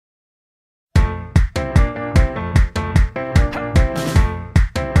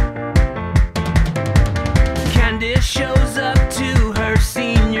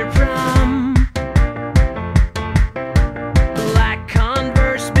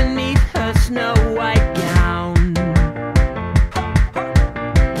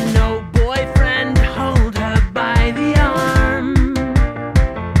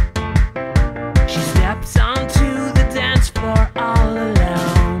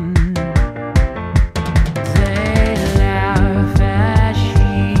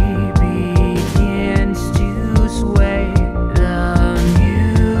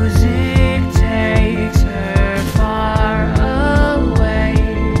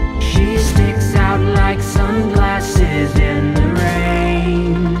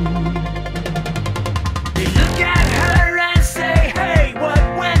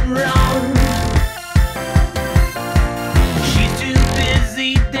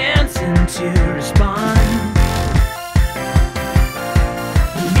to respond.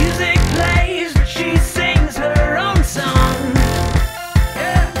 The music plays, but she sings her own song.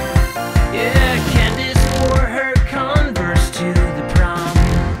 Yeah, Candice wore her Converse to the prom.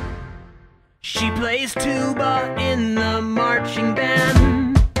 She plays tuba in the marching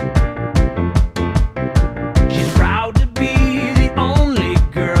band. She's proud to be the only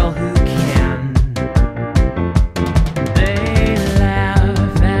girl who can. They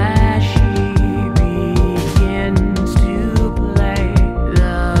laugh as she begins to play.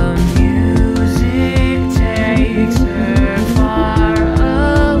 The music takes her far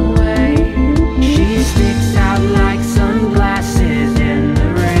away. She sticks out like sunglasses in the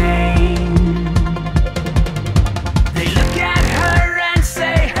rain. They look at her and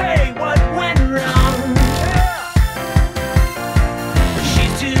say, hey, what went wrong? But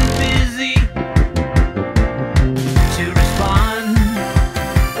she's too busy to respond.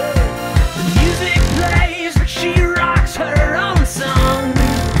 The music plays, but she rocks her own song.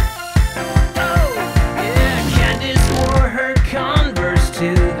 Oh, yeah, Candice wore her Converse to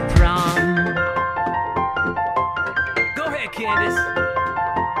the prom. Go ahead, Candice.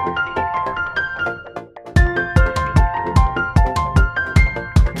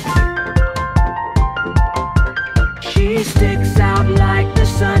 She sticks out like the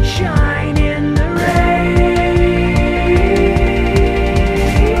sunshine.